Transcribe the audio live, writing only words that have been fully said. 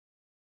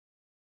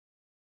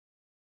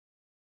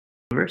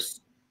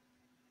Universe.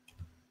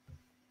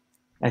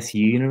 SU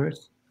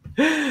Universe.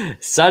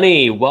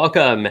 Sonny,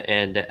 welcome,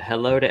 and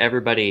hello to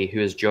everybody who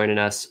is joining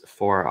us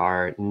for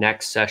our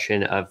next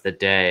session of the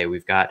day.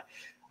 We've got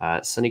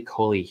Sonny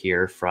Kohli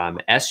here from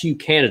SU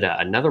Canada,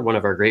 another one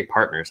of our great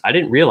partners. I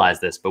didn't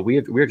realize this, but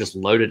we're just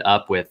loaded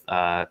up with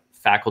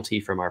faculty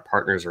from our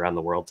partners around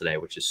the world today,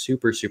 which is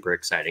super, super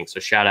exciting.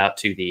 So shout out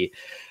to the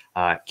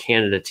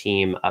Canada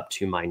team up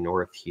to my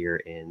north here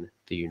in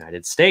the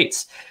United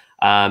States.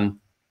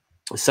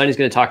 Sonny's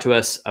going to talk to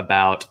us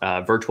about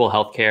virtual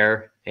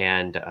healthcare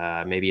and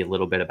maybe a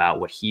little bit about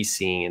what he's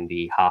seeing in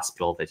the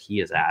hospital that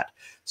he is at.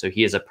 So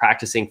he is a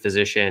practicing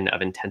physician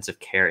of intensive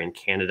care in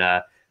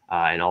Canada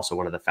and also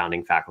one of the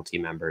founding faculty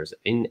members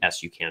in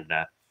SU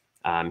Canada.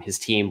 His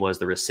team was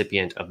the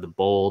recipient of the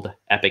Bold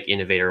Epic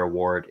Innovator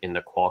Award in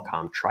the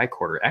Qualcomm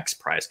Tricorder X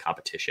Prize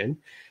competition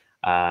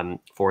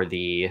for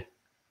the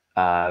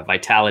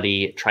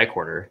Vitality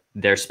Tricorder.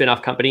 Their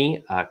spinoff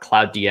company,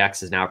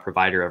 CloudDX, is now a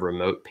provider of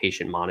remote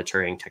patient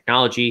monitoring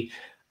technology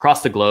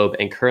across the globe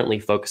and currently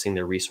focusing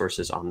their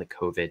resources on the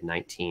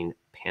COVID-19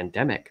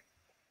 pandemic.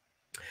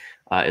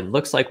 It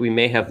looks like we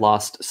may have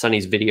lost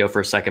Sonny's video for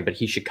a second, but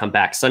he should come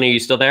back. Sonny, are you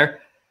still there?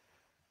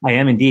 I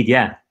am indeed,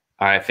 yeah.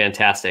 All right,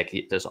 fantastic.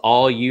 It's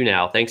all you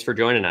now. Thanks for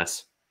joining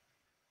us.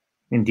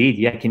 Indeed,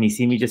 yeah. Can you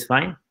see me just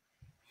fine?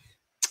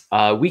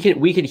 We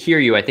can hear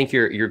you. I think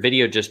your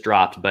video just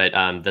dropped, but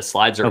the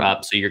slides are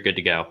up, so you're good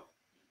to go.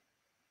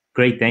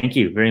 Great, thank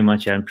you very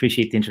much. I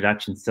appreciate the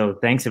introduction. So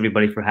thanks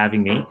everybody for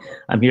having me.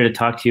 I'm here to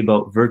talk to you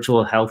about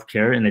virtual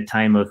healthcare in a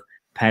time of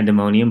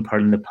pandemonium,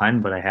 pardon the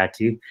pun, but I had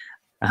to,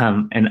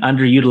 an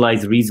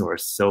underutilized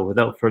resource. So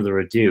without further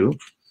ado,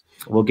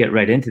 we'll get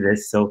right into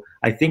this. So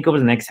I think over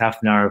the next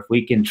half an hour, if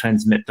we can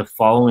transmit the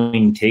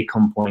following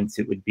take-home points,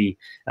 it would be,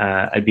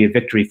 it'd be a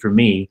victory for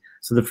me.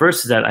 So the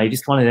first is that I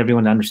just wanted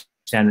everyone to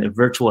understand that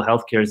virtual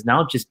healthcare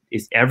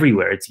is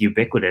everywhere. It's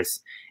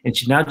ubiquitous. It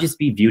should not just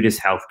be viewed as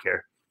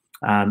healthcare.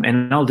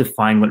 And I'll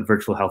define what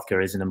virtual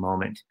healthcare is in a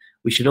moment.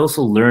 We should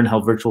also learn how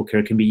virtual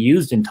care can be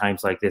used in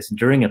times like this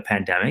during a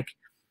pandemic,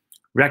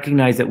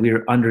 recognize that we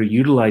are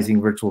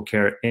underutilizing virtual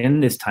care in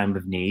this time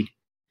of need,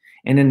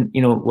 and then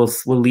we'll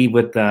lead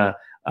with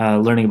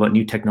learning about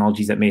new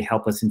technologies that may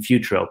help us in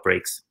future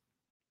outbreaks,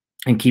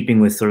 in keeping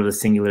with sort of the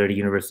Singularity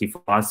University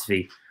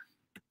philosophy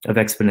of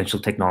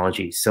exponential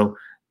technology. So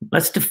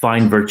let's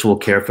define virtual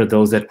care for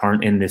those that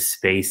aren't in this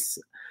space.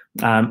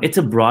 It's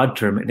a broad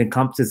term. It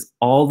encompasses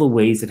all the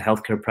ways that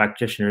healthcare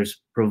practitioners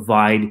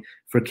provide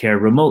for care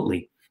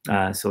remotely.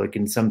 So it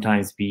can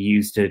sometimes be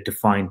used to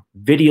define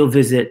video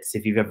visits,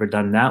 if you've ever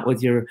done that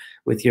with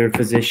your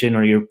physician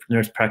or your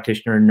nurse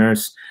practitioner or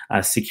nurse,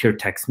 secure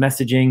text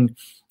messaging,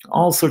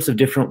 all sorts of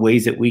different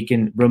ways that we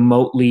can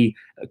remotely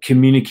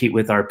communicate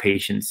with our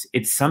patients.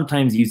 It's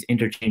sometimes used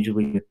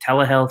interchangeably with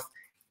telehealth,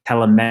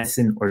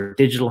 telemedicine, or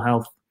digital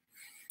health.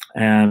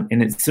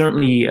 And it's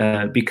certainly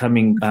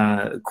becoming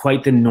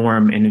quite the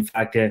norm. And in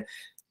fact,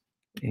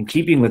 in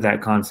keeping with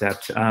that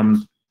concept,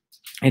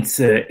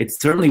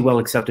 it's certainly well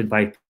accepted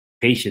by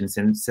patients,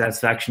 and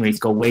satisfaction rates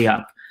go way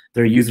up.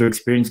 Their user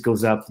experience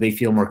goes up. They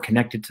feel more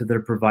connected to their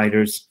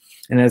providers.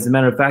 And as a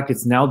matter of fact,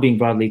 it's now being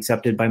broadly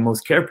accepted by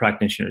most care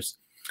practitioners.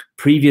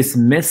 Previous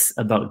myths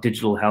about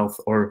digital health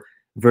or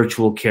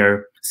virtual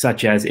care,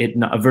 such as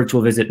a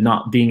virtual visit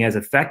not being as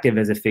effective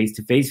as a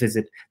face-to-face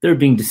visit, they're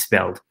being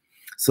dispelled.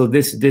 So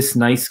this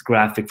nice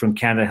graphic from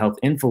Canada Health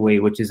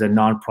Infoway, which is a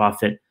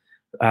nonprofit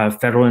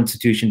federal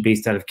institution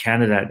based out of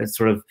Canada that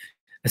sort of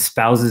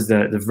espouses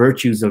the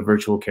virtues of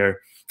virtual care,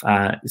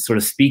 sort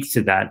of speaks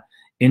to that.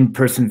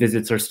 In-person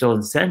visits are still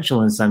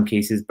essential in some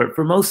cases, but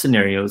for most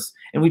scenarios,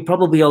 and we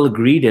probably all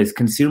agreed as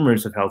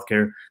consumers of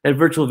healthcare, that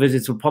virtual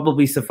visits will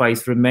probably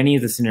suffice for many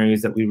of the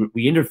scenarios that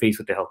we interface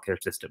with the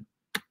healthcare system.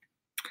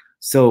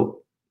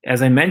 So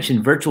as I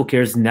mentioned, virtual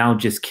care is now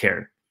just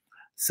care.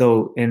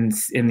 So in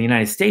the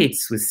United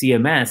States with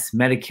CMS,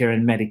 Medicare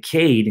and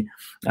Medicaid,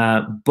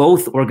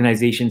 both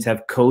organizations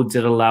have codes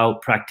that allow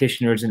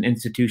practitioners and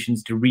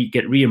institutions to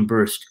get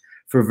reimbursed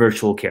for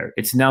virtual care.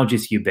 It's now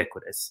just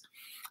ubiquitous.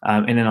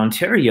 And in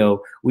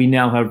Ontario, we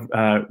now have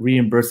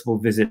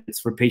reimbursable visits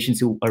for physicians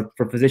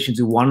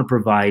who want to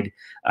provide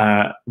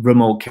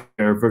remote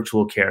care,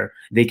 virtual care.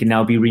 They can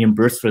now be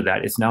reimbursed for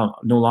that. It's now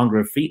no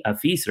longer a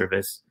fee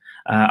service.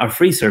 A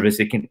free service,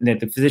 that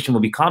the physician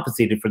will be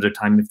compensated for their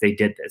time if they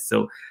did this.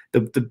 So the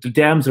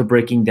dams are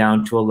breaking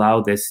down to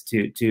allow this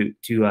to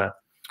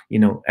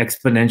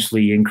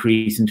exponentially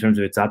increase in terms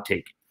of its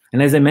uptake.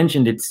 And as I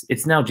mentioned,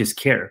 it's now just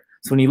care.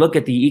 So when you look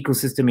at the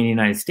ecosystem in the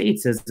United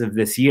States as of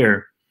this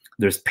year,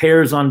 there's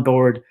payers on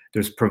board,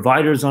 there's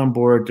providers on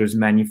board, there's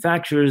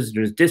manufacturers,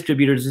 there's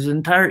distributors, there's an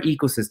entire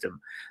ecosystem.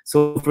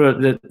 So for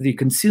the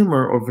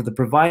consumer or for the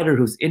provider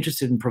who's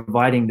interested in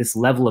providing this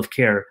level of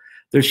care,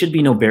 there should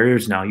be no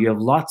barriers now. You have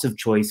lots of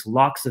choice,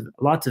 lots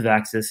of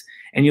access,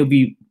 and you'll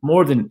be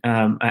more than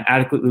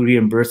adequately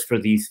reimbursed for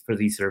these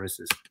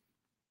services.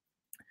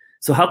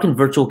 So how can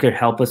virtual care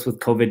help us with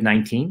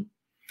COVID-19?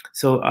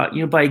 So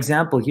by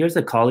example, here's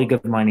a colleague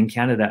of mine in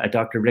Canada,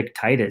 Dr. Rick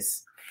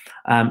Titus.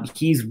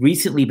 He's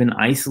recently been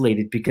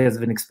isolated because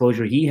of an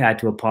exposure he had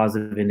to a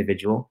positive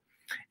individual.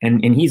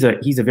 And he's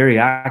a very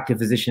active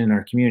physician in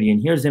our community.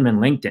 And here's him in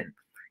LinkedIn.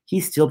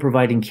 He's still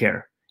providing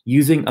care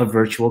using a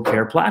virtual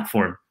care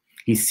platform.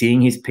 He's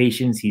seeing his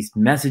patients. He's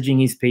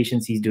messaging his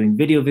patients. He's doing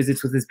video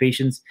visits with his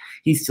patients.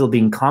 He's still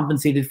being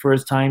compensated for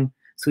his time.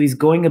 So he's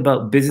going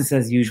about business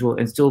as usual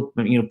and still,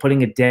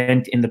 putting a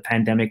dent in the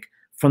pandemic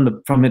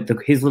from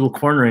his little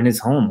corner in his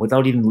home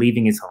without even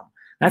leaving his home.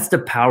 That's the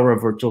power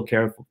of virtual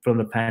care from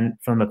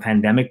a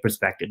pandemic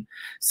perspective.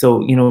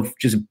 So,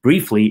 just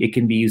briefly, it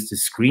can be used to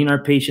screen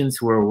our patients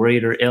who are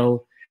worried or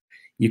ill.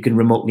 You can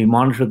remotely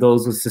monitor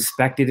those with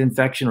suspected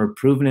infection or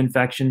proven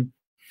infection.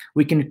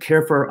 We can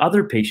care for our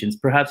other patients,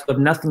 perhaps who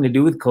have nothing to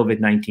do with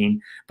COVID-19,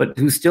 but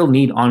who still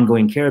need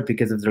ongoing care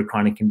because of their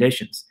chronic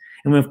conditions.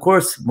 And of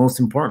course, most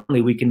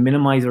importantly, we can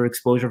minimize our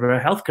exposure of our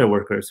healthcare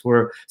workers, who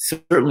are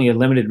certainly a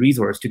limited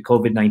resource to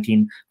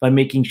COVID-19, by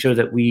making sure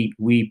that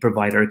we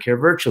provide our care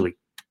virtually.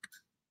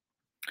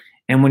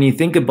 And when you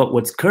think about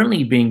what's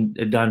currently being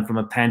done from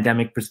a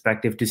pandemic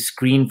perspective to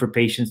screen for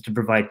patients to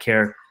provide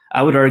care,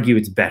 I would argue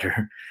it's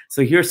better.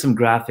 So here's some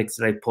graphics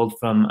that I pulled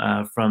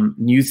from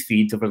news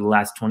feeds over the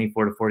last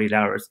 24 to 48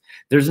 hours.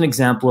 There's an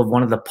example of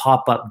one of the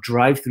pop-up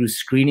drive-through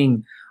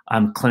screening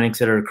clinics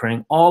that are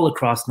occurring all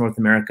across North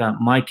America.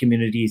 My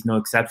community is no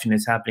exception.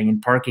 It's happening in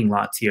parking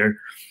lots here.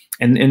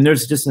 And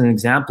there's just an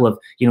example of,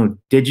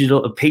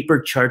 digital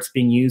paper charts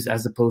being used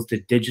as opposed to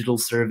digital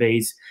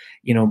surveys.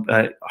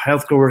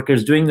 Healthcare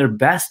workers doing their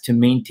best to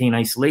maintain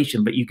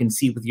isolation, but you can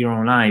see with your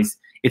own eyes,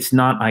 it's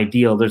not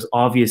ideal. There's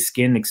obvious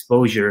skin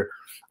exposure,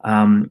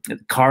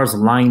 cars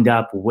lined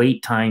up,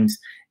 wait times.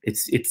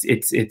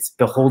 It's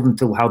beholden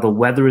to how the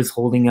weather is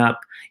holding up.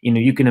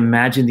 You can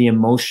imagine the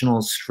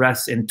emotional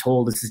stress and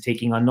toll this is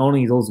taking on not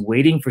only those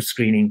waiting for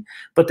screening,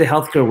 but the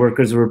healthcare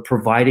workers who are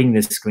providing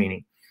this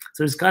screening.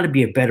 So there's got to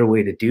be a better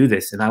way to do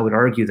this, and I would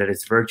argue that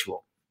it's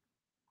virtual.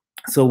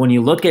 So when you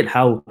look at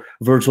how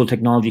virtual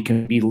technology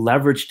can be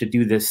leveraged to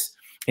do this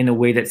in a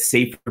way that's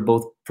safe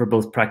for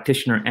both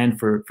practitioner and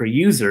for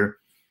user,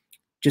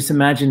 just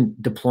imagine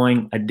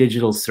deploying a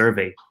digital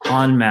survey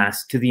en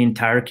masse to the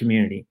entire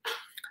community.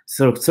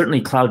 So certainly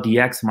Cloud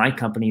DX, my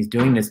company, is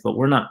doing this, but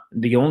we're not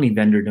the only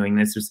vendor doing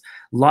this. There's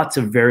lots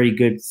of very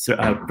good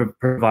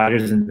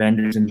providers and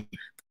vendors in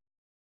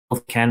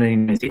both Canada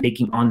and the States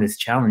taking on this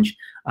challenge.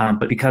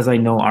 But because I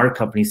know our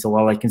company so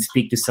well, I can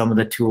speak to some of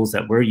the tools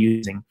that we're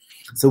using.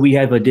 So we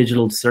have a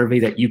digital survey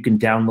that you can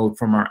download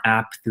from our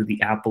app through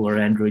the Apple or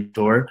Android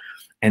store.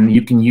 And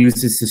you can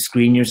use this to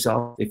screen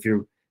yourself. If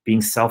you're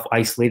being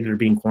self-isolated or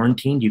being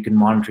quarantined, you can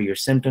monitor your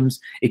symptoms.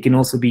 It can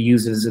also be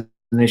used as an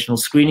initial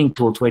screening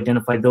tool to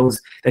identify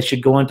those that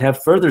should go on to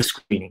have further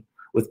screening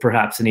with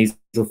perhaps a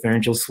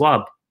nasopharyngeal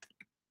swab.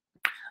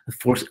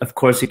 Of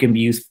course, it can be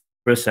used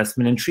for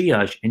assessment and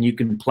triage, and you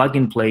can plug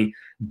and play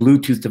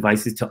Bluetooth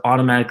devices to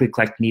automatically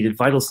collect needed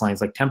vital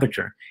signs like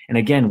temperature. And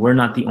again, we're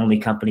not the only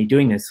company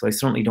doing this, so I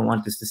certainly don't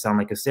want this to sound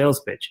like a sales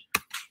pitch.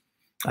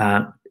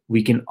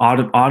 We can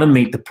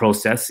automate the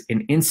process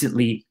and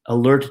instantly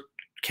alert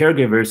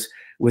caregivers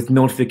with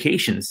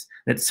notifications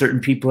that certain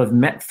people have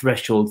met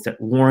thresholds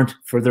that warrant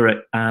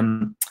further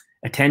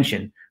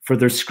attention,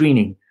 further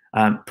screening,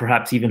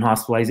 perhaps even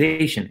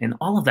hospitalization. And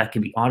all of that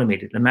can be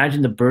automated.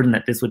 Imagine the burden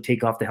that this would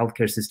take off the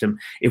healthcare system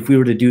if we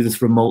were to do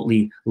this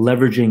remotely,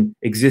 leveraging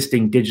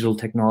existing digital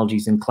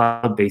technologies and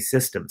cloud-based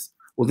systems.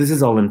 Well, this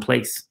is all in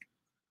place.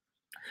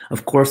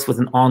 Of course, with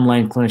an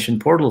online clinician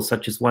portal,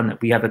 such as one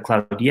that we have at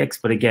Cloud DX,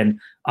 but again,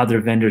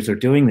 other vendors are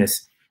doing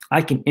this,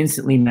 I can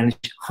instantly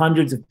manage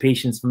hundreds of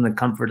patients from the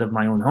comfort of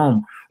my own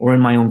home or in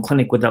my own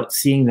clinic without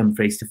seeing them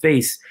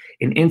face-to-face,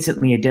 and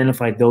instantly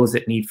identify those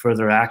that need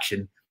further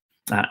action,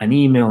 an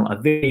email, a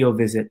video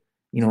visit,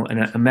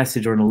 and a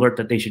message or an alert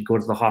that they should go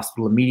to the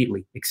hospital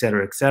immediately, et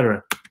cetera, et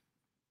cetera.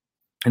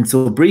 And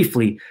so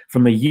briefly,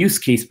 from a use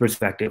case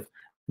perspective,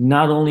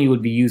 not only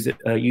would be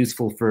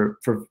useful for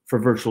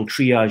virtual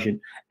triage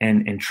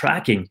and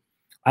tracking,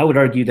 I would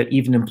argue that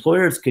even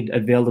employers could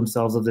avail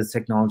themselves of this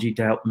technology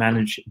to help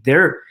manage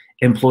their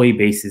employee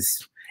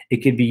bases.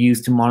 It could be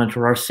used to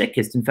monitor our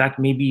sickest. In fact,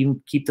 maybe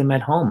even keep them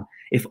at home.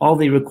 If all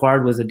they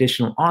required was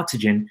additional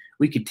oxygen,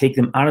 we could take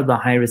them out of the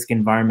high-risk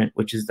environment,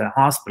 which is the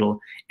hospital,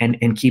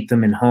 and keep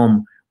them in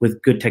home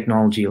with good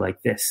technology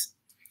like this.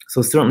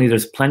 So certainly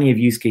there's plenty of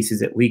use cases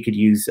that we could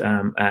use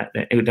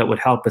that would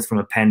help us from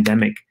a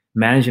pandemic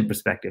management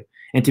perspective.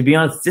 And to be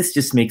honest, this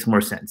just makes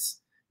more sense.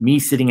 Me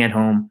sitting at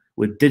home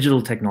with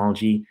digital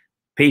technology,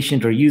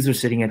 patient or user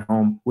sitting at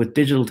home with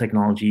digital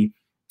technology,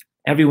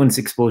 everyone's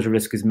exposure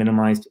risk is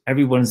minimized.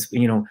 Everyone's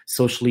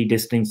socially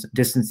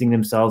distancing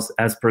themselves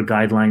as per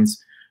guidelines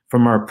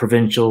from our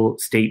provincial,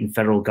 state, and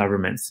federal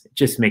governments. It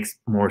just makes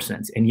more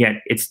sense, and yet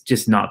it's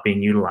just not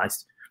being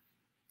utilized.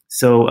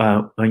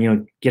 So,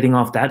 getting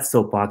off that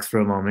soapbox for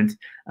a moment,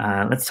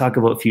 let's talk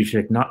about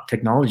future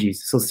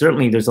technologies. So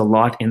certainly there's a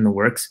lot in the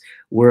works.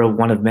 We're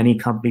one of many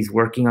companies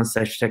working on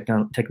such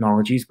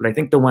technologies, but I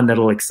think the one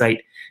that'll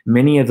excite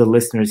many of the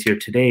listeners here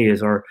today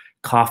is our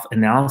cough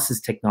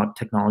analysis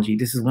technology.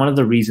 This is one of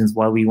the reasons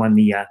why we won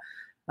the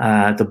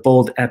the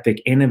Bold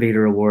Epic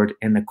Innovator Award,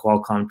 and the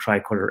Qualcomm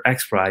Tricorder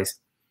X Prize.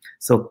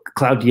 So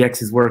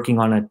CloudDX is working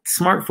on a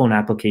smartphone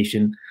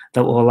application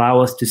that will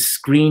allow us to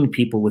screen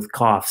people with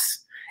coughs.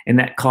 And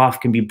that cough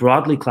can be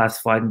broadly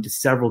classified into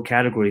several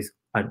categories,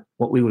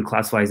 what we would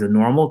classify as a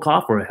normal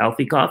cough or a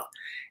healthy cough,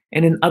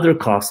 and in other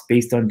coughs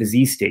based on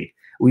disease state.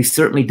 We've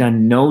certainly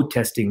done no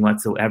testing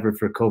whatsoever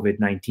for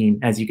COVID-19.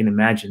 As you can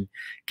imagine,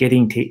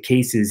 getting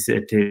cases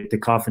to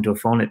cough into a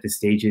phone at this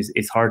stage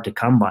is hard to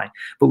come by.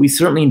 But we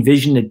certainly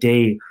envision a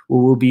day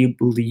where we'll be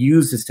able to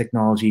use this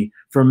technology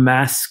for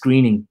mass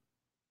screening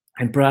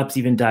and perhaps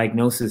even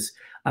diagnosis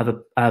of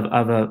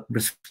a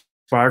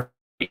respiratory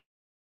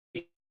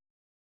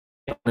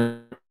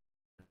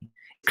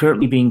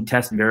currently being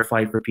tested and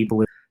verified for people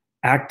with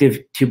active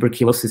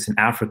tuberculosis in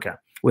Africa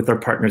with our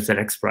partners at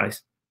X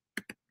Prize.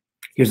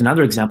 Here's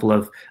another example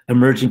of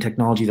emerging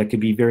technology that could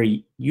be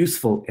very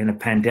useful in a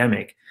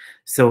pandemic.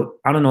 So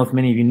I don't know if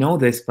many of you know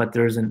this, but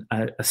there's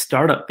a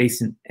startup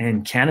based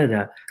in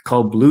Canada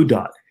called Blue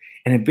Dot,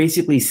 and it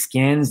basically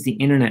scans the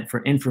internet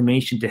for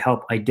information to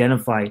help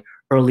identify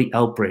early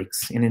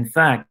outbreaks. And in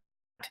fact,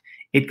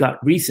 it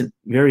got recent,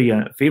 very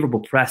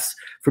favorable press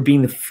for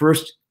being the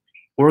first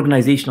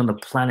organization on the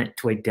planet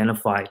to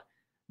identify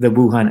the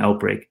Wuhan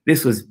outbreak.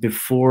 This was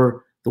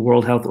before the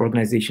World Health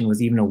Organization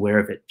was even aware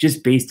of it,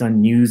 just based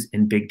on news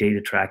and big data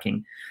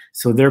tracking.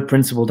 So their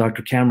principal,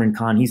 Dr. Cameron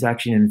Kahn, he's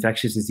actually an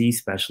infectious disease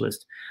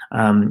specialist.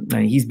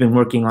 He's been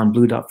working on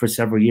Blue Dot for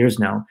several years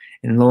now,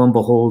 and lo and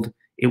behold,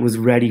 it was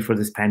ready for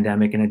this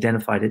pandemic and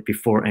identified it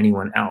before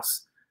anyone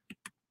else.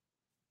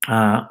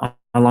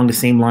 Along the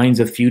same lines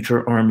of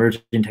future or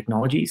emerging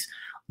technologies,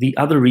 the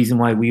other reason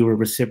why we were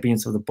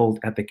recipients of the Bold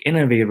Epic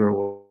Innovator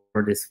Award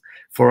is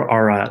for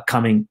our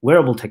coming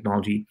wearable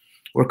technology.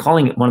 We're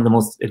calling it one of the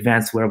most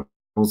advanced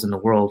wearables in the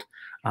world,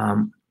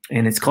 and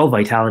it's called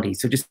Vitality.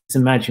 So just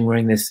imagine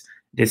wearing this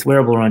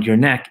wearable around your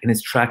neck, and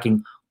it's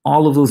tracking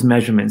all of those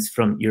measurements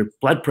from your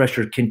blood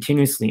pressure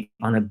continuously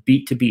on a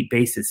beat-to-beat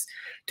basis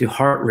to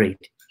heart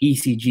rate,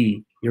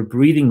 ECG, your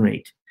breathing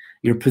rate,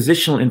 your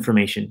positional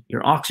information,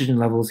 your oxygen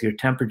levels, your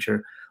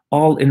temperature,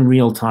 all in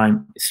real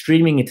time,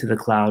 streaming it to the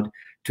cloud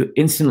to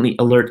instantly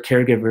alert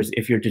caregivers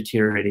if you're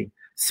deteriorating.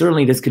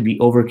 Certainly, this could be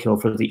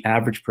overkill for the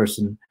average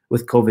person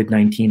with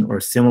COVID-19 or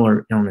a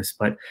similar illness,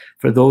 but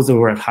for those who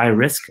are at high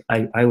risk,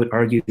 I would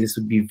argue this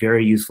would be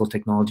very useful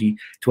technology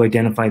to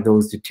identify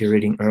those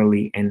deteriorating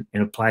early and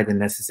apply the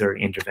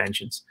necessary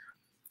interventions.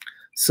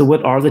 So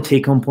what are the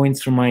take-home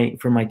points from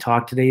my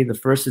talk today? The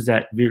first is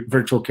that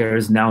virtual care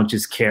is now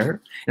just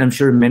care. And I'm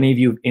sure many of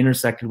you have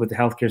intersected with the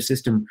healthcare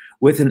system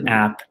with an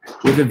app,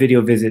 with a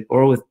video visit,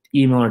 or with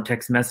email or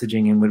text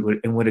messaging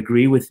and would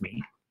agree with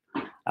me.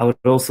 I would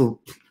also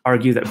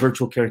argue that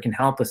virtual care can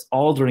help us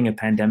all during a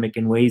pandemic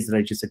in ways that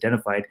I just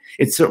identified.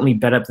 It's certainly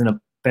better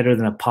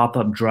than a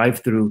pop-up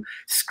drive-through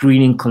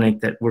screening clinic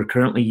that we're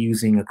currently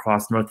using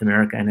across North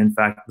America and in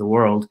fact the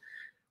world.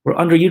 We're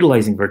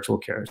underutilizing virtual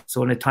care.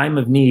 So in a time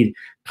of need,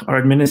 our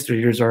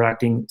administrators are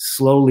acting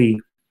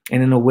slowly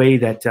and in a way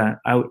that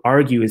I would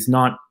argue is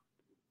not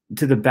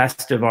to the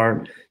best of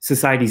our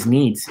society's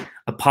needs.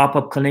 A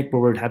pop-up clinic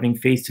where we're having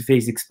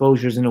face-to-face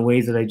exposures in a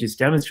ways that I just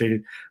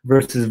demonstrated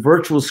versus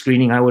virtual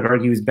screening, I would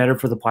argue is better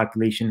for the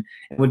population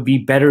and would be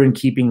better in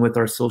keeping with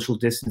our social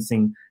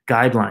distancing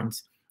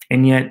guidelines.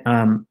 And yet,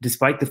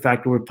 despite the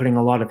fact that we're putting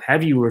a lot of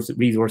heavy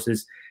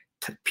resources,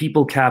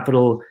 people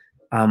capital,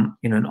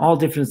 and all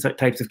different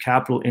types of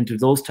capital into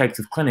those types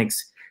of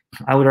clinics,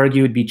 I would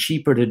argue it would be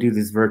cheaper to do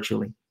this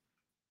virtually.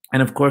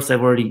 And of course,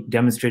 I've already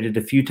demonstrated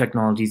a few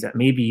technologies that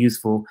may be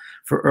useful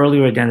for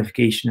earlier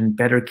identification and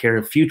better care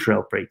of future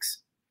outbreaks.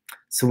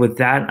 So with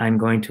that, I'm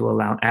going to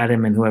allow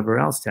Adam and whoever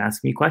else to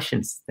ask me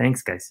questions.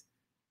 Thanks, guys.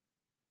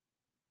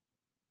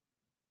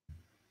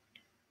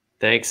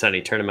 Thanks,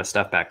 Sonny. Turning my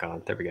stuff back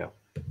on. There we go.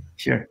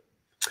 Sure.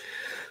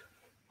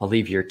 I'll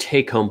leave your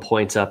take-home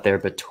points up there,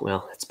 but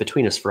well, it's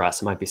between us for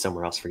us. It might be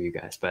somewhere else for you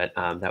guys, but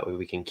that way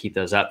we can keep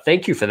those up.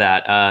 Thank you for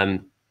that.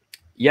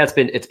 Yeah,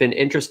 it's been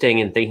interesting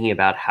in thinking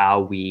about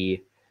how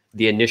the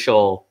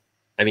initial,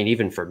 I mean,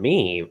 even for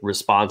me,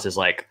 response is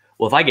like,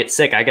 well, if I get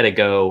sick, I got to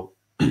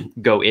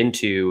go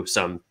into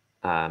some.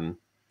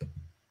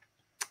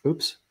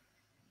 Oops.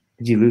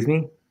 Did you lose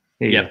me?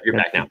 Yeah, you're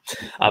back now.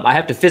 I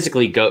have to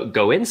physically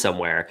go in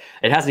somewhere.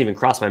 It hasn't even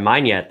crossed my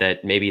mind yet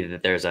that maybe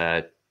that there's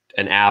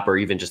an app or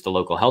even just a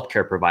local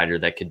healthcare provider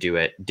that could do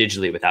it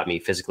digitally without me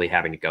physically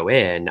having to go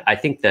in. I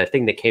think the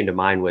thing that came to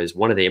mind was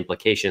one of the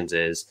implications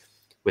is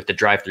with the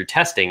drive-through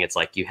testing, it's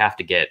like you have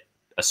to get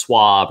a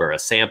swab or a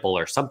sample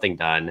or something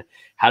done.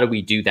 How do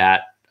we do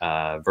that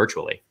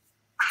virtually?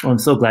 Well, I'm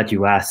so glad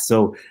you asked.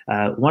 So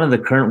one of the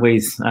current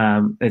ways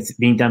it's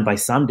being done by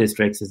some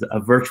districts is a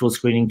virtual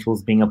screening tool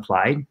is being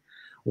applied.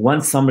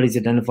 Once somebody's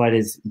identified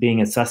as being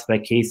a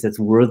suspect case that's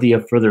worthy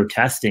of further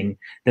testing,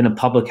 then a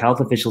public health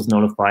official is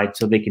notified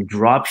so they can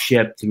drop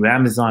ship through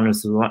Amazon or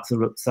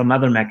some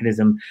other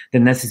mechanism the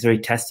necessary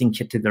testing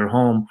kit to their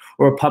home,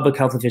 or a public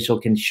health official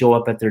can show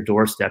up at their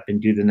doorstep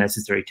and do the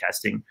necessary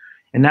testing.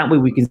 And that way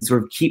we can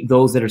sort of keep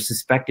those that are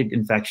suspected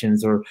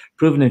infections or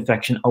proven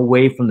infection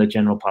away from the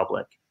general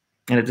public.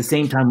 And at the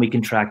same time, we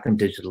can track them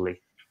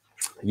digitally.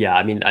 Yeah,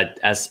 I mean,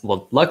 as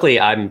well, luckily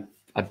I'm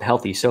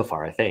healthy so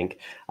far, I think.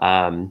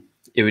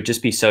 It would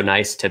just be so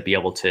nice to be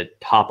able to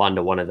hop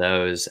onto one of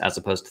those as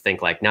opposed to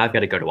think like, now I've got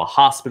to go to a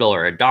hospital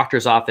or a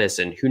doctor's office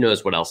and who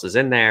knows what else is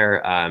in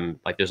there.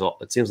 Like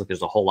it seems like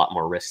there's a whole lot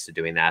more risks to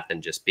doing that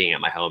than just being at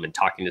my home and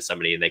talking to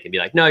somebody and they can be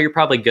like, no, you're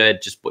probably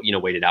good. Just,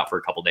 wait it out for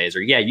a couple of days,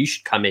 or yeah, you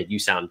should come in. You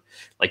sound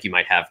like you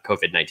might have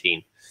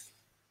COVID-19.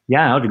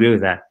 Yeah, I would agree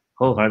with that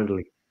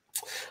wholeheartedly.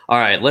 All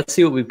right, let's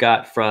see what we've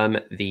got from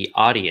the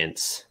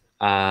audience.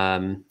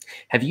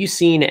 Have you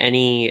seen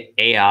any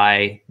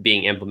AI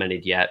being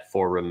implemented yet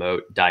for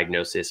remote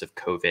diagnosis of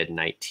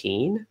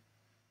COVID-19?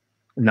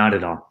 Not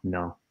at all.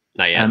 No.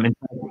 Not yet. In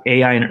fact,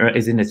 AI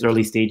is in its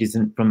early stages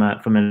from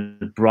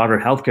a broader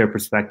healthcare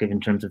perspective in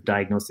terms of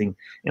diagnosing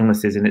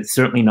illnesses, and it's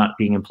certainly not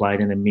being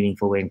applied in a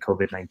meaningful way in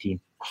COVID-19.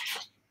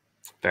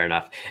 Fair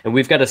enough. And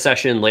we've got a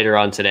session later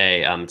on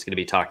today. It's going to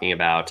be talking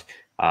about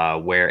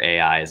where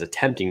AI is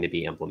attempting to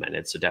be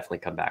implemented. So definitely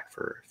come back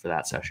for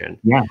that session.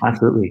 Yeah,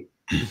 absolutely.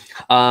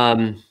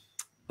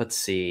 Let's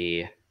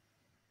see.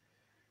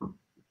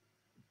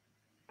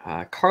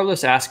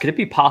 Carlos asked, could it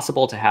be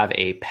possible to have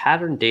a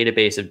pattern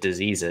database of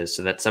diseases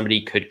so that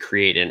somebody could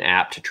create an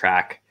app to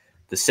track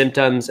the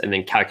symptoms and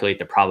then calculate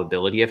the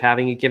probability of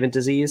having a given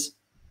disease?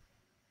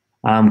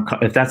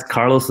 If that's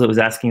Carlos that was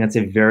asking, that's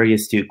a very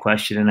astute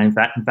question. And in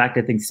fact,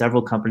 I think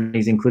several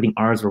companies, including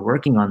ours, are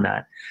working on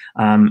that.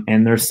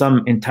 And there's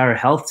some entire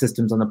health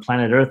systems on the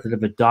planet Earth that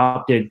have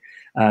adopted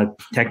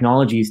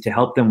technologies to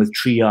help them with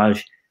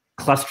triage,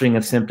 clustering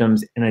of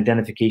symptoms, and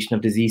identification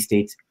of disease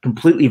states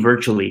completely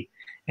virtually.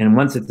 And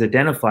once it's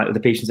identified, the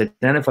patient's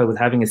identified with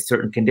having a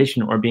certain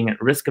condition or being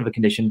at risk of a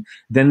condition,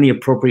 then the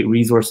appropriate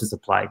resources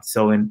applied.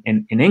 So in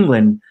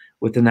England,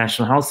 with the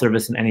National Health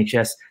Service and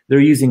NHS, they're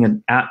using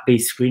an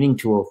app-based screening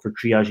tool for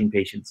triaging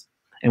patients.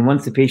 And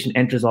once the patient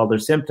enters all their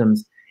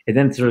symptoms, it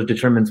then sort of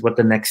determines what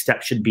the next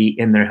step should be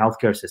in their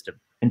healthcare system,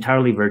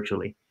 entirely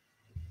virtually.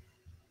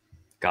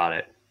 Got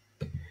it.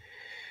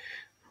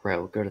 Right,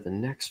 we'll go to the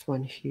next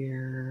one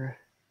here.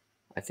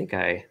 I think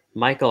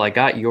Michael, I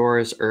got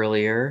yours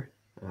earlier.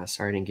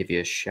 Sorry I didn't give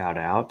you a shout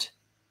out.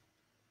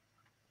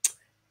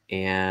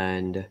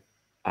 And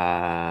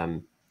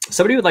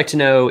somebody would like to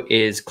know,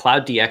 is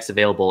Cloud DX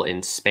available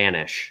in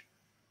Spanish?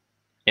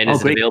 And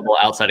is it available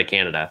outside of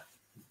Canada?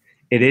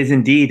 It is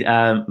indeed.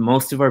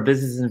 Most of our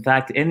businesses, in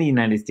fact, in the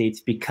United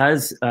States,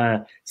 because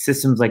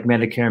systems like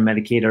Medicare and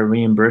Medicaid are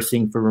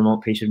reimbursing for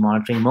remote patient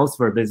monitoring, most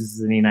of our businesses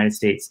in the United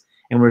States,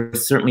 and we're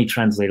certainly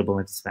translatable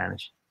into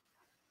Spanish.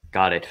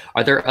 Got it.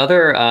 Are there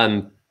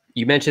other,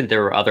 you mentioned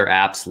there were other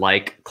apps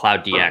like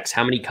Cloud DX.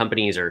 How many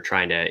companies are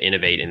trying to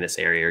innovate in this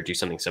area or do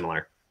something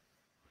similar?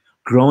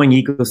 Growing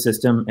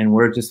ecosystem, and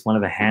we're just one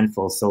of a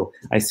handful. So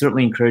I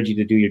certainly encourage you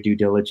to do your due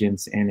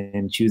diligence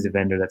and choose a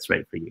vendor that's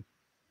right for you.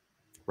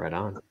 Right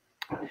on.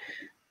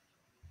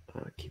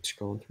 Keep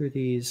scrolling through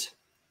these.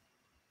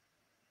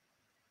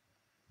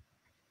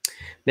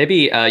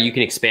 Maybe you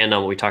can expand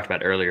on what we talked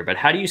about earlier, but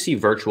how do you see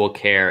virtual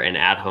care and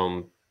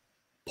at-home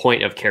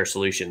point of care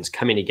solutions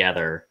coming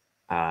together,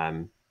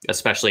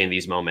 especially in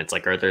these moments?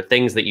 Like, are there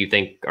things that you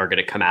think are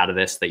going to come out of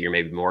this that you're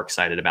maybe more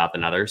excited about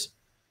than others?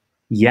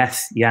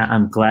 Yes. Yeah,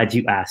 I'm glad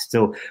you asked.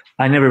 So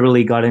I never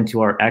really got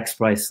into our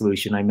XPRIZE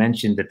solution. I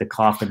mentioned that the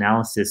cough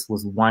analysis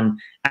was one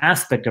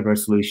aspect of our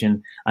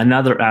solution.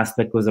 Another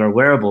aspect was our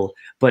wearable.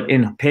 But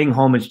in paying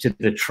homage to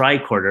the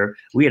tricorder,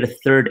 we had a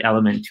third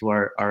element to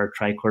our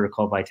tricorder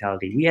called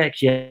Vitality. We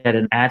actually had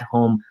an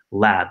at-home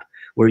lab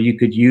where you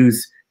could you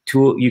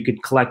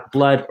could collect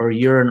blood or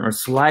urine or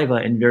saliva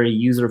in very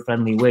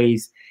user-friendly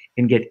ways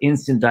and get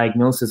instant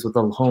diagnosis with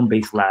a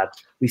home-based lab.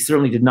 We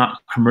certainly did not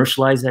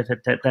commercialize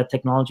that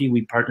technology.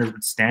 We partnered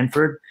with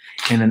Stanford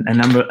and a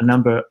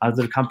number of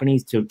other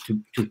companies to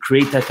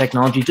create that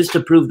technology just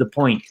to prove the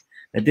point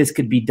that this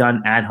could be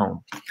done at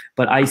home.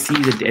 But I see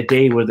a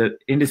day where the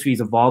industry is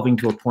evolving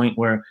to a point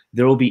where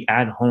there will be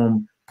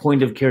at-home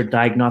point-of-care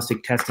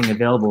diagnostic testing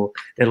available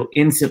that will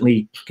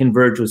instantly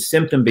converge with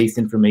symptom-based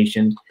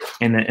information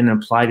and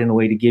applied in a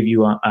way to give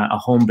you a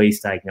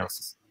home-based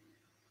diagnosis.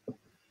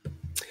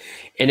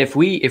 And if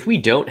we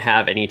don't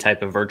have any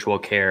type of virtual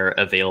care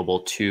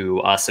available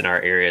to us in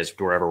our areas,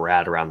 wherever we're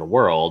at around the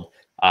world,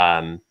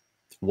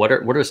 what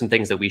are some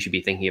things that we should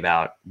be thinking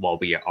about while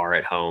we are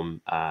at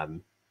home,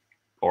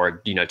 or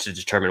to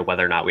determine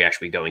whether or not we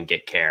actually go and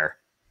get care?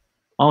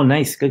 Oh,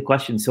 nice, good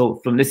question.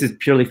 So this is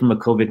purely from a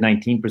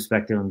COVID-19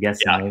 perspective, I'm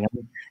guessing. Yeah. Right?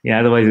 Yeah,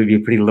 otherwise it would be a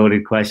pretty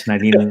loaded question. I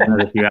need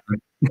another few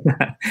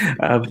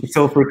hours.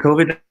 So for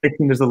COVID-19,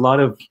 there's a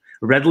lot of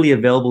readily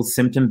available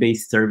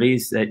symptom-based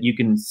surveys that you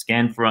can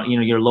scan for,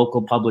 your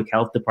local public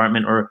health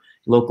department or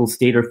local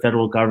state or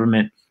federal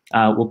government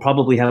will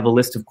probably have a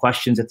list of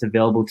questions that's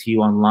available to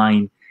you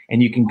online,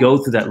 and you can go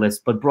through that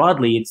list. But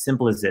broadly, it's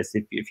simple as this.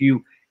 If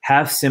you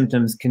have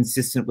symptoms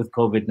consistent with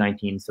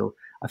COVID-19, so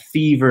a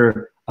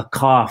fever, a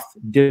cough,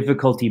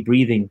 difficulty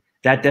breathing,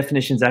 that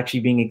definition is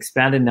actually being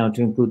expanded now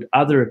to include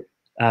other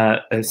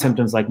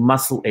symptoms like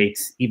muscle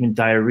aches, even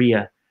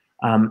diarrhea.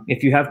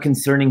 If you have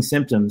concerning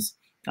symptoms,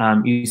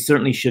 you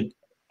certainly should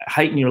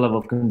heighten your level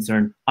of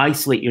concern,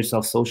 isolate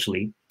yourself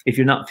socially if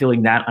you're not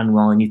feeling that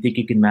unwell and you think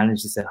you can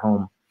manage this at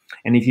home.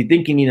 And if you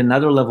think you need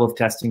another level of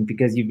testing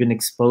because you've been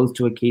exposed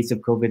to a case of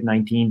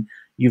COVID-19,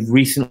 you've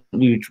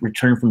recently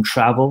returned from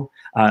travel.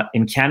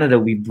 In Canada,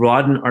 we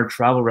broaden our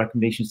travel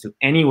recommendations to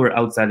anywhere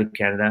outside of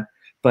Canada,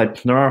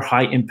 but there are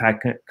high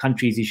impact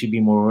countries you should be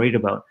more worried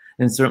about.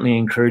 And certainly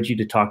encourage you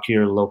to talk to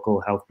your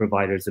local health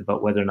providers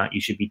about whether or not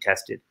you should be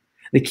tested.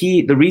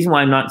 The reason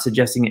why I'm not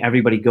suggesting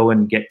everybody go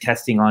and get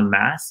testing en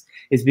masse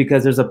is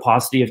because there's a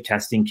paucity of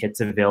testing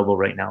kits available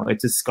right now.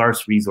 It's a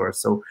scarce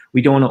resource. So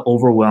we don't want to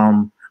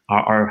overwhelm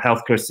our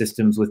healthcare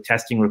systems with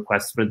testing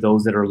requests for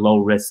those that are low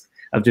risk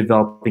of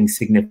developing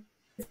significant.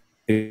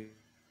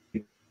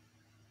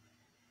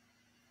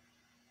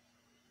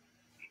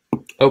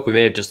 Oh, we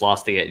may have just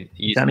lost the.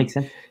 Does that make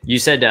sense? You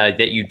said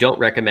that you don't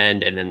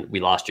recommend, and then we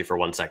lost you for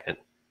 1 second.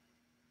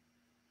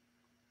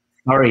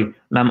 Sorry,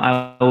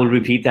 I will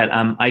repeat that.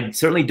 I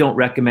certainly don't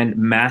recommend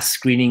mass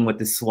screening with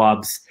the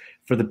swabs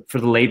for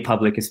the lay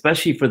public,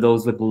 especially for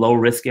those with low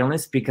risk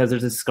illness, because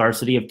there's a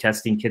scarcity of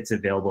testing kits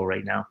available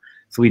right now.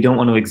 So we don't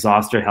want to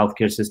exhaust our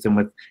healthcare system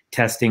with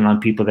testing on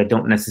people that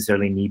don't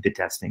necessarily need the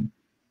testing.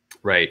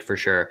 Right, for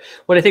sure.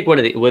 Well, I think one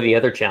of the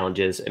other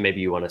challenges, and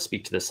maybe you want to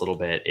speak to this a little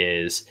bit,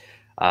 is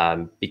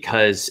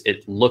because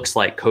it looks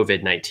like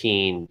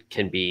COVID-19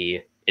 can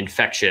be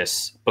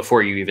infectious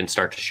before you even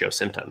start to show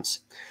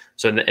symptoms.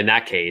 So in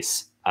that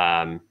case,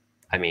 I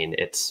mean,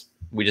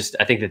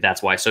 I think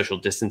that's why social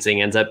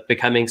distancing ends up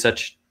becoming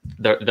such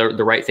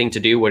the right thing to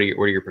do. What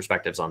are your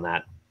perspectives on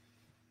that?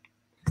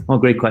 Well,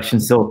 great question.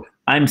 So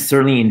I'm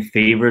certainly in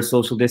favor of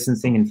social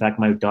distancing. In fact,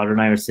 my daughter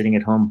and I are sitting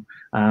at home,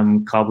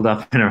 cobbled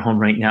up in our home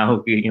right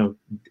now,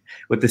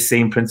 with the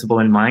same principle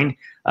in mind.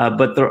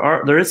 But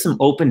there is some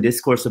open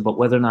discourse about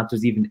whether or not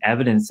there's even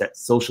evidence that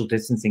social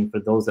distancing for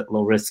those at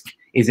low risk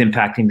is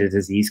impacting the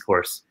disease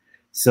course.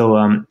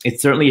 So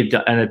it's certainly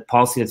a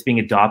policy that's being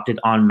adopted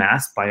en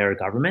masse by our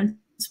governments,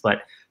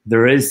 but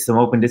there is some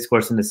open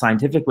discourse in the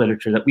scientific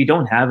literature that we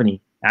don't have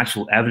any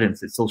actual evidence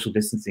that social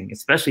distancing,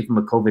 especially from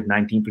a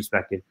COVID-19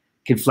 perspective,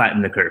 can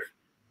flatten the curve.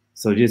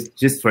 So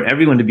just for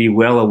everyone to be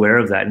well aware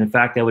of that. And in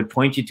fact, I would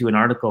point you to an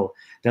article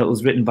that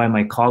was written by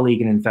my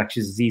colleague in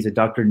infectious disease,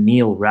 Dr.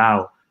 Neil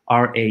Rao,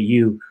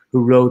 R-A-U,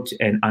 who wrote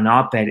an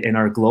op-ed in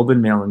our Globe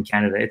and Mail in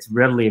Canada. It's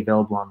readily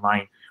available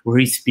online, where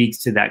he speaks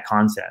to that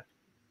concept.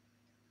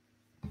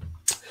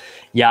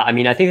 Yeah, I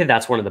mean, I think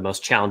that's one of the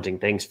most challenging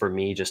things for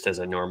me, just as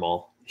a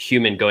normal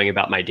human going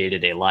about my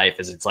day-to-day life,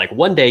 is it's like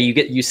one day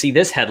you see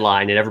this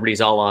headline and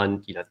everybody's all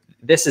on,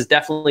 this is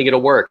definitely going to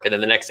work. And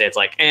then the next day it's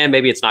like,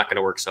 maybe it's not going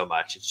to work so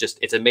much.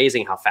 It's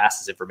amazing how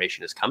fast this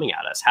information is coming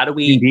at us. How do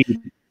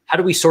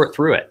we sort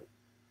through it?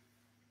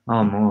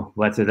 Oh,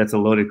 that's a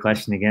loaded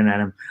question again,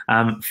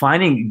 Adam.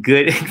 Finding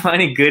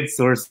good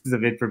sources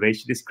of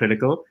information is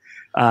critical.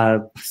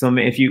 So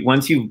if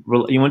once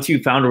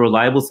you found a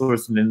reliable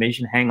source of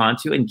information, hang on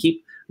to it and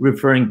keep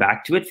referring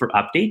back to it for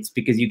updates,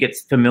 because you get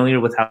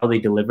familiar with how they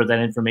deliver that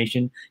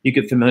information. You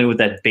get familiar with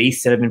that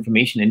base set of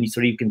information, and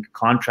you can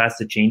contrast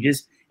the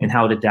changes and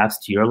how it adapts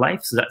to your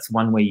life. So that's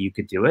one way you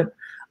could do it.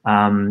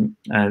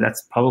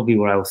 That's probably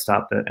where I will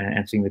stop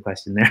answering the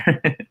question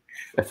there.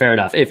 Fair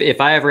enough.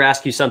 If I ever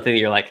ask you something that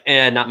you're like,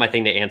 not my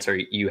thing to answer,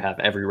 you have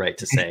every right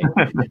to say,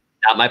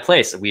 not my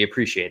place. We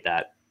appreciate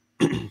that.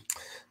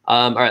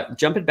 All right,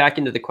 jumping back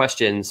into the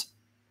questions.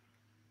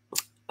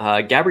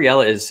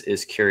 Gabriella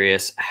is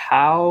curious,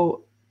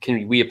 how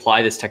can we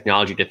apply this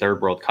technology to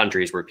third world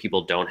countries where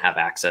people don't have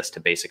access to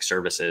basic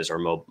services or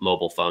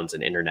mobile phones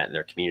and internet in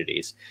their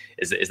communities?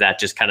 Is that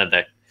just kind of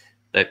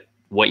the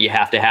what you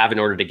have to have in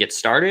order to get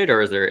started,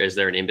 or is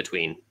there an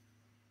in-between?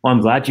 Well,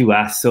 I'm glad you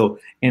asked. So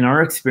in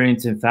our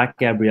experience, in fact,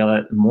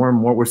 Gabriella, more and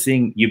more we're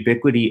seeing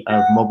ubiquity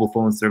of mobile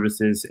phone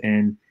services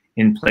in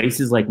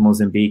places like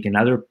Mozambique and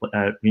other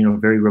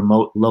very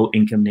remote,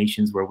 low-income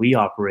nations where we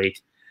operate.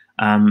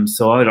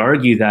 So I would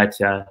argue that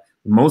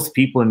most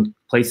people in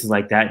places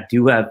like that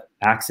do have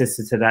access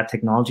to that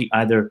technology,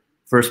 either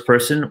first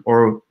person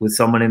or with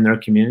someone in their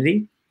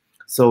community.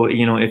 So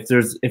if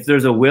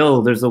there's a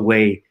will, there's a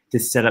way to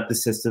set up the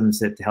systems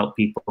to help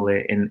people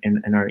in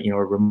our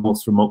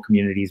most remote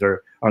communities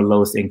or our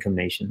lowest income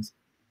nations.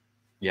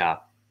 Yeah.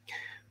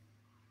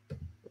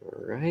 All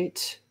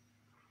right.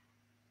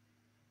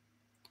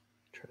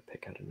 Try to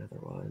pick out another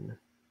one.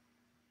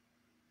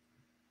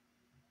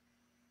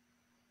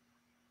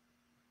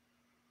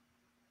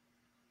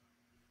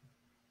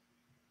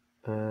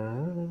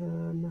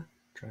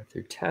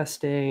 Drive-through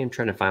testing. I'm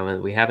trying to find one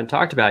that we haven't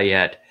talked about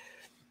yet.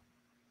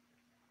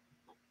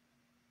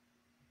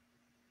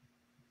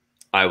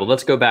 All right, well,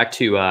 let's go back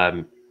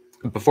to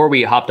before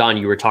we hopped on,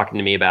 you were talking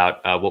to me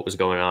about what was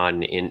going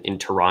on in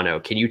Toronto.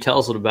 Can you tell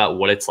us a little about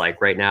what it's like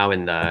right now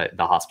in the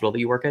hospital that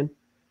you work in?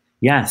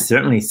 Yeah,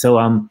 certainly.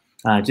 So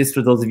just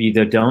for those of you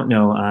that don't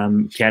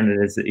know,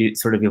 Canada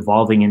is sort of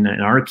evolving in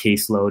our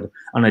caseload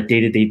on a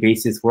day-to-day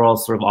basis. We're all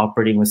sort of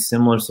operating with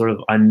similar sort of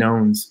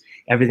unknowns.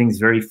 Everything's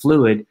very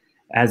fluid.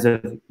 as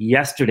of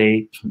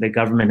yesterday, the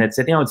government had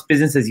said, it's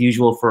business as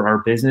usual for our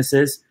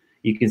businesses.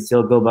 You can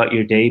still go about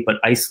your day, but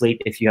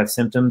isolate if you have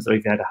symptoms or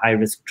if you had a high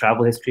risk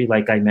travel history,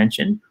 like I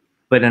mentioned.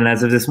 But then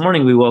as of this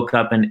morning, we woke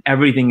up and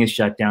everything is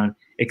shut down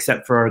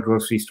except for our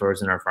grocery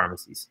stores and our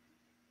pharmacies.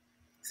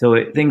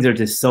 So things are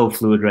just so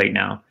fluid right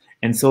now.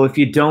 And so if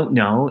you don't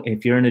know,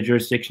 if you're in a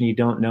jurisdiction you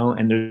don't know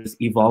and there's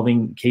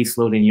evolving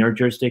caseload in your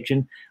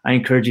jurisdiction, I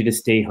encourage you to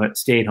stay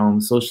at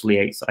home,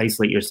 socially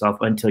isolate yourself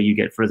until you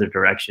get further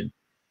direction.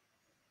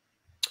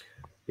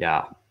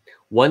 Yeah.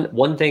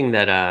 One thing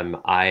that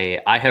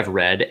I have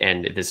read,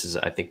 and this is,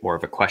 I think, more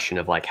of a question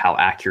of like how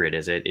accurate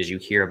is it, is you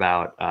hear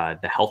about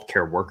the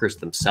healthcare workers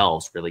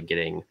themselves really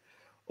getting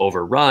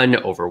overrun,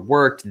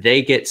 overworked,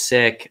 they get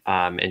sick,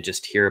 and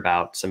just hear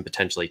about some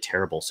potentially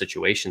terrible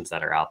situations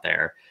that are out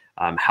there.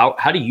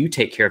 How do you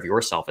take care of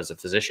yourself as a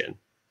physician?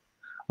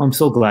 I'm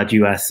so glad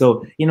you asked.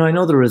 So, I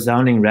know the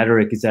resounding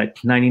rhetoric is that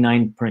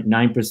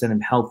 99.9%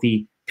 of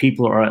healthy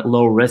people are at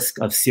low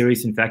risk of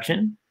serious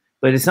infection,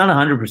 but it's not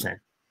 100%.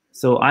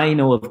 So I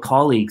know of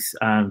colleagues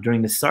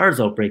during the SARS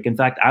outbreak. In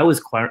fact, I was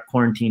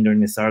quarantined during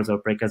the SARS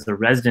outbreak as a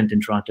resident in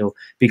Toronto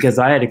because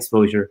I had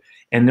exposure.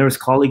 And there was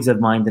colleagues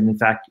of mine that, in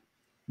fact,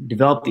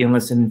 developed the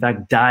illness and, in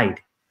fact, died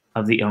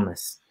of the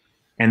illness.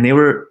 And they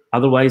were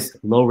otherwise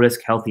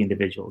low-risk, healthy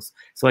individuals.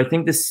 So I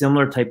think this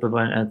similar type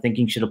of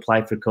thinking should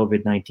apply for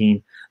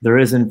COVID-19. There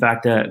is, in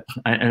fact, an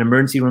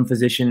emergency room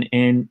physician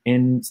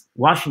in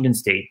Washington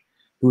State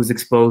who was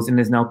exposed and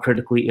is now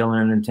critically ill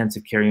in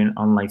intensive care unit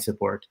on life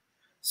support.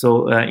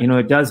 So,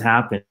 it does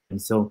happen. And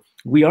so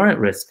we are at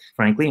risk,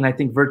 frankly. And I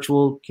think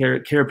virtual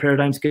care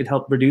paradigms could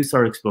help reduce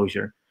our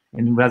exposure.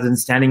 And rather than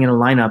standing in a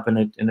lineup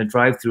in a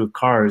drive-through of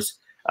cars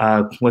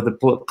with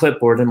a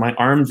clipboard and my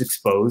arms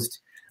exposed,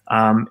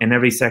 and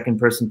every second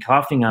person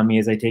coughing on me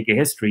as I take a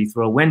history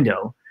through a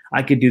window,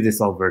 I could do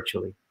this all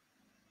virtually.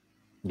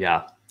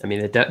 Yeah. I mean,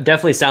 it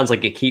definitely sounds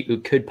like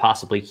it could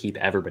possibly keep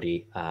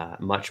everybody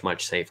much,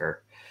 much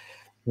safer.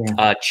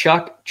 Yeah.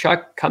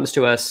 Chuck comes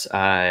to us.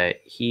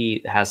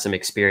 He has some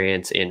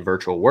experience in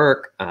virtual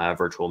work,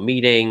 virtual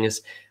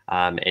meetings,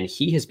 and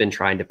he has been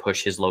trying to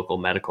push his local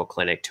medical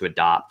clinic to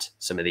adopt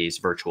some of these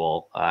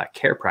virtual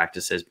care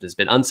practices, but has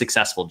been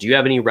unsuccessful. Do you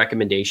have any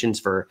recommendations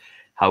for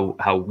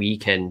how we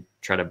can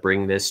try to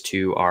bring this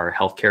to our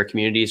healthcare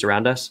communities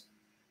around us?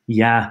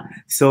 Yeah.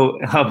 So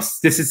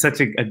this is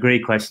such a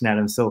great question,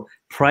 Adam. So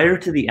prior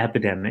to the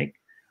epidemic,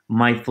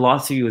 my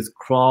philosophy was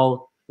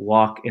crawl,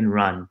 walk, and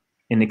run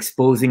in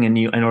exposing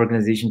an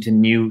organization to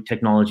new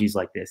technologies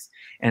like this.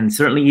 And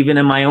certainly even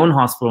in my own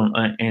hospital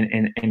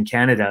in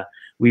Canada,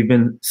 we've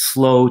been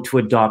slow to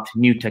adopt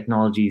new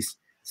technologies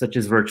such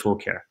as virtual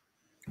care.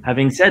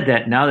 Having said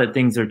that, now that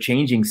things are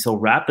changing so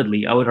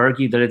rapidly, I would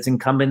argue that it's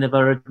incumbent of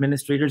our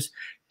administrators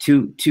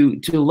to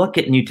look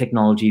at new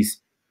technologies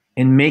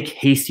and make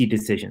hasty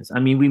decisions. I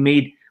mean,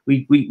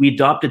 we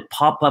adopted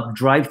pop-up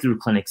drive-through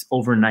clinics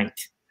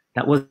overnight.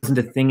 That wasn't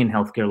a thing in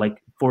healthcare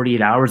like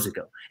 48 hours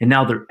ago, and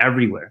now they're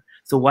everywhere.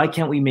 So why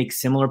can't we make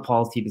similar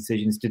policy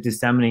decisions to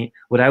disseminate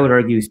what I would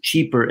argue is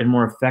cheaper and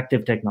more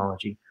effective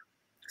technology?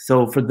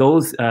 So for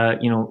those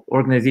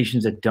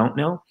organizations that don't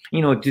know,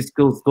 it just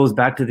goes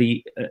back to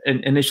the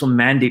initial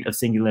mandate of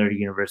Singularity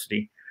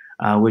University,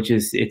 which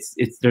is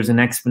there's an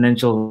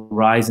exponential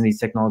rise in these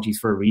technologies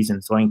for a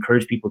reason. So I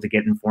encourage people to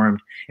get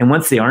informed, and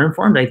once they are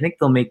informed, I think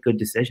they'll make good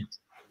decisions.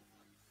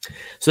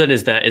 So then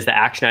is the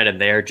action item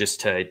there just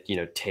to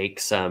take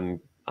some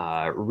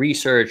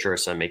research or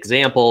some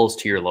examples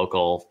to your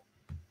local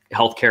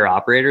healthcare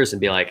operators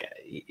and be like,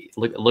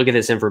 look at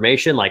this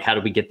information, like how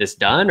do we get this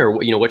done, or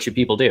what should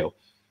people do?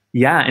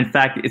 Yeah, in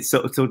fact, it's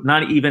so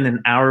not even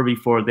an hour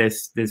before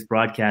this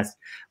broadcast,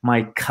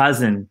 my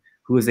cousin,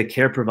 who is a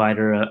care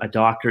provider, a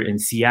doctor in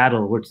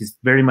Seattle, which is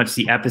very much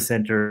the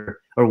epicenter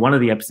or one of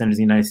the epicenters of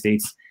the United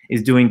States,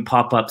 is doing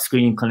pop-up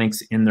screening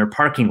clinics in their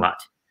parking lot.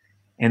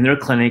 And their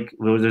clinic,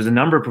 where there's a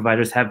number of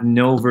providers, have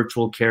no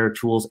virtual care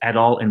tools at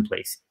all in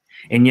place.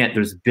 And yet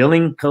there's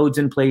billing codes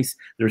in place.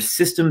 There's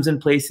systems in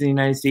place in the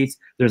United States.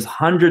 There's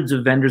hundreds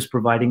of vendors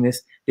providing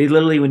this. They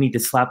literally would need to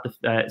snap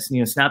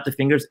the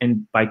fingers,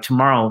 and by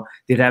tomorrow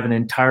they'd have an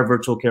entire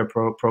virtual care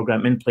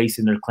program in place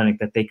in their clinic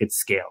that they could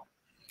scale.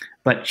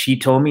 But she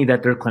told me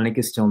that their clinic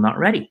is still not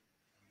ready.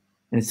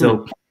 And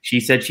so she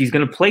said she's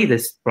going to play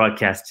this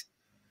broadcast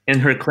in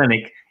her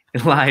clinic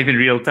live in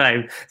real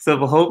time. So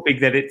we're hoping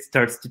that it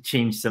starts to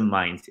change some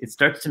minds. It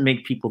starts to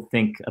make people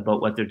think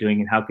about what they're doing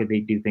and how could they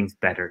do things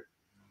better.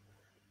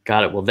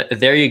 Got it. Well,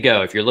 there you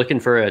go. If you're looking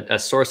for a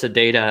source of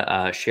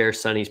data, share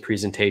Sonny's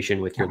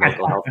presentation with your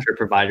local healthcare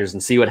providers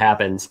and see what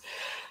happens.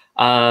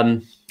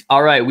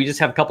 All right. We just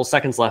have a couple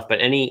seconds left, but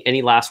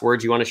any last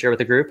words you want to share with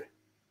the group?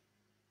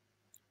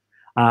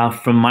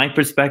 From my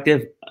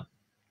perspective,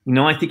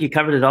 I think you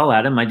covered it all,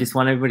 Adam. I just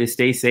want everybody to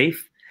stay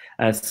safe,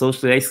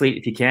 socially isolate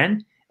if you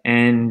can,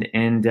 and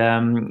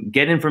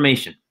get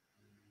information.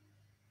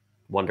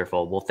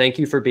 Wonderful. Well, thank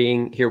you for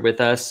being here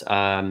with us.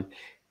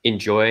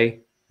 Enjoy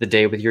the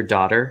day with your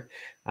daughter.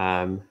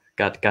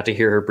 Got to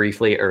hear her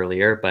briefly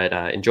earlier, but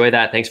enjoy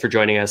that. Thanks for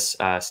joining us.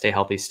 Stay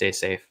healthy, stay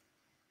safe.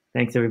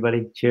 Thanks,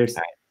 everybody. Cheers.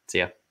 All right. See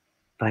ya.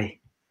 Bye.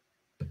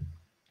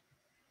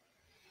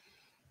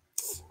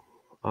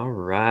 All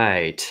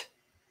right.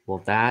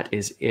 Well, that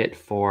is it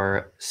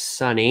for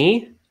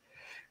Sonny.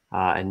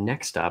 And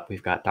next up,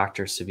 we've got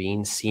Dr.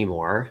 Sabine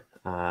Seymour.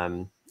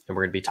 And we're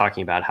going to be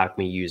talking about how can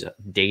we use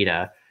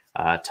data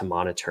to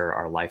monitor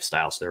our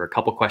lifestyle. So there were a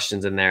couple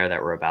questions in there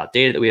that were about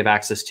data that we have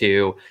access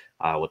to,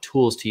 what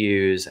tools to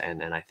use.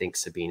 And I think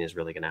Sabine is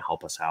really going to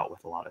help us out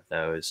with a lot of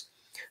those.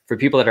 For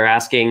people that are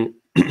asking,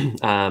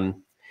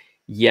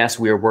 yes,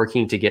 we are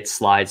working to get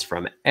slides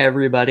from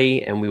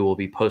everybody, and we will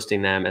be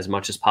posting them as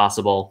much as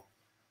possible.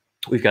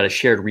 We've got a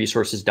shared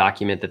resources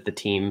document that the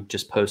team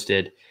just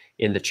posted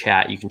in the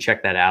chat. You can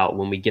check that out.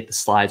 When we get the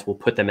slides, we'll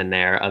put them in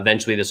there.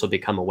 Eventually, this will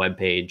become a web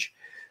page.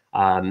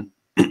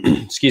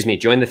 Excuse me.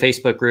 Join the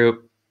Facebook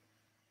group.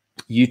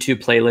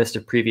 YouTube playlist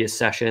of previous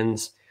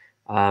sessions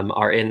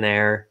are in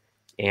there.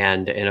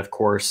 And of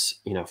course,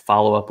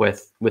 follow up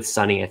with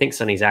Sonny. I think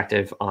Sonny's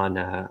active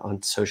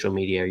on social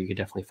media. You could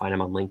definitely find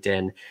him on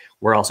LinkedIn.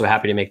 We're also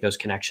happy to make those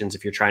connections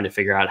if you're trying to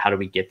figure out how do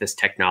we get this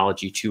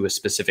technology to a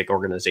specific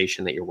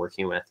organization that you're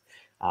working with.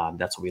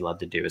 That's what we love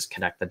to do, is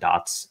connect the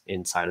dots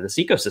inside of this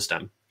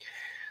ecosystem.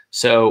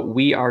 So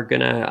we are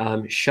going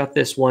to shut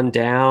this one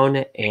down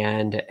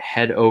and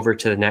head over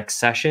to the next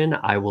session.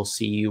 I will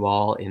see you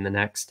all in the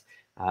next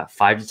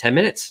 5 to 10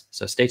 minutes.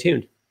 So stay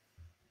tuned.